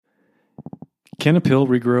Can a pill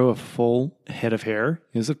regrow a full head of hair?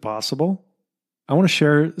 Is it possible? I want to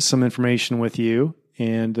share some information with you,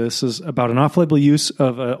 and this is about an off-label use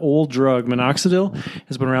of an old drug. Minoxidil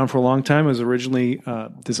has been around for a long time. It was originally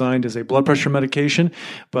designed as a blood pressure medication,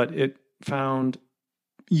 but it found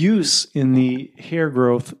use in the hair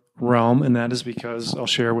growth realm, and that is because I'll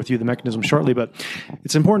share with you the mechanism shortly, but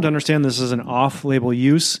it's important to understand this is an off-label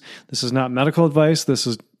use. This is not medical advice. This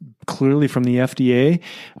is clearly from the FDA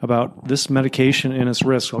about this medication and its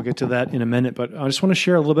risks. I'll get to that in a minute, but I just want to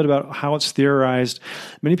share a little bit about how it's theorized.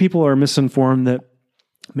 Many people are misinformed that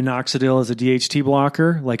minoxidil is a DHT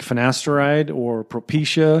blocker like finasteride or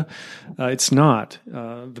Propecia. It's not.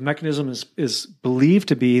 The mechanism is believed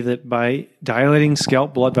to be that by dilating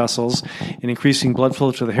scalp blood vessels and increasing blood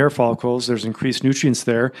flow to the hair follicles, there's increased nutrients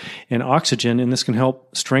there and oxygen, and this can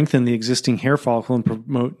help strengthen the existing hair follicle and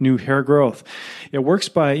promote new hair growth. It works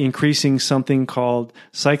by increasing something called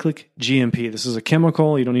cyclic GMP. This is a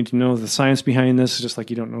chemical. You don't need to know the science behind this, just like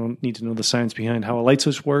you don't need to know the science behind how a light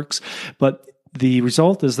switch works, but the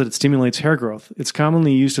result is that it stimulates hair growth. It's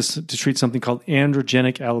commonly used to treat something called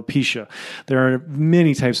androgenic alopecia. There are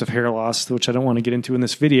many types of hair loss, which I don't want to get into in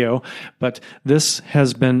this video, but this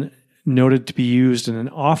has been noted to be used in an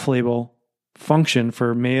off-label function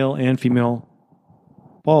for male and female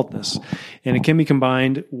baldness, and it can be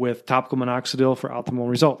combined with topical minoxidil for optimal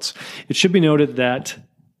results. It should be noted that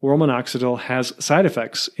oral minoxidil has side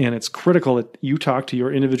effects, and it's critical that you talk to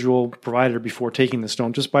your individual provider before taking this.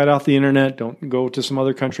 Don't just buy it off the internet. Don't go to some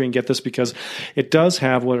other country and get this, because it does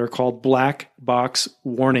have what are called black box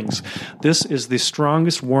warnings. This is the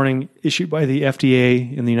strongest warning issued by the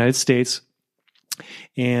FDA in the United States,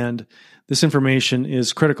 and this information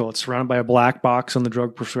is critical. It's surrounded by a black box on the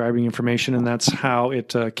drug prescribing information, and that's how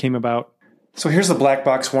it came about. So here's the black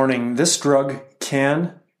box warning. This drug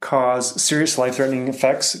can cause serious life-threatening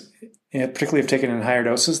effects, particularly if taken in higher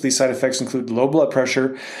doses. These side effects include low blood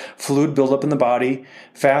pressure, fluid buildup in the body,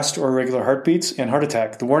 fast or irregular heartbeats, and heart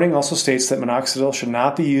attack. The warning also states that minoxidil should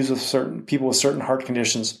not be used with certain people with certain heart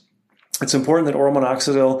conditions. It's important that oral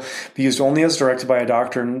minoxidil be used only as directed by a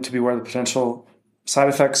doctor and to be aware of the potential side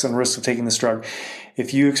effects and risks of taking this drug.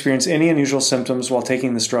 If you experience any unusual symptoms while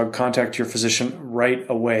taking this drug, contact your physician right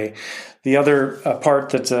away. The other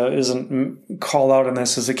part that isn't called out in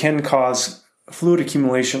this is it can cause fluid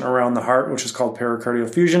accumulation around the heart, which is called pericardial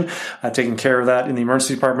effusion. I've taken care of that in the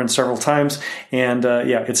emergency department several times, and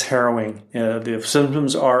it's harrowing. The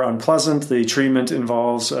symptoms are unpleasant. The treatment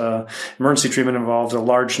involves, emergency treatment involves a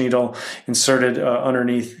large needle inserted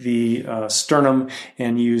underneath the sternum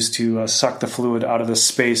and used to suck the fluid out of the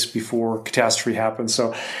space before catastrophe happens.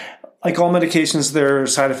 So, like all medications, there are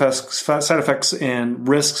side effects and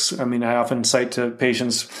risks. I mean, I often cite to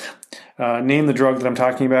patients, name the drug that I'm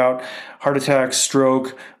talking about: heart attack,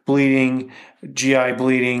 stroke, bleeding, GI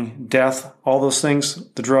bleeding, death, all those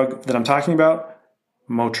things. The drug that I'm talking about,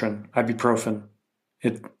 Motrin, ibuprofen.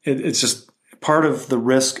 It's just part of the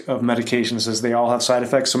risk of medications is they all have side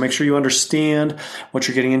effects. So make sure you understand what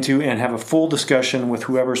you're getting into and have a full discussion with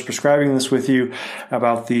whoever's prescribing this with you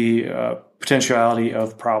about the potentiality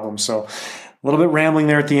of problems. So a little bit rambling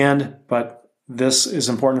there at the end, but this is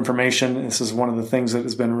important information. This is one of the things that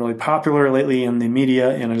has been really popular lately in the media,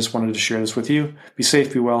 and I just wanted to share this with you. Be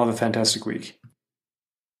safe, be well, have a fantastic week.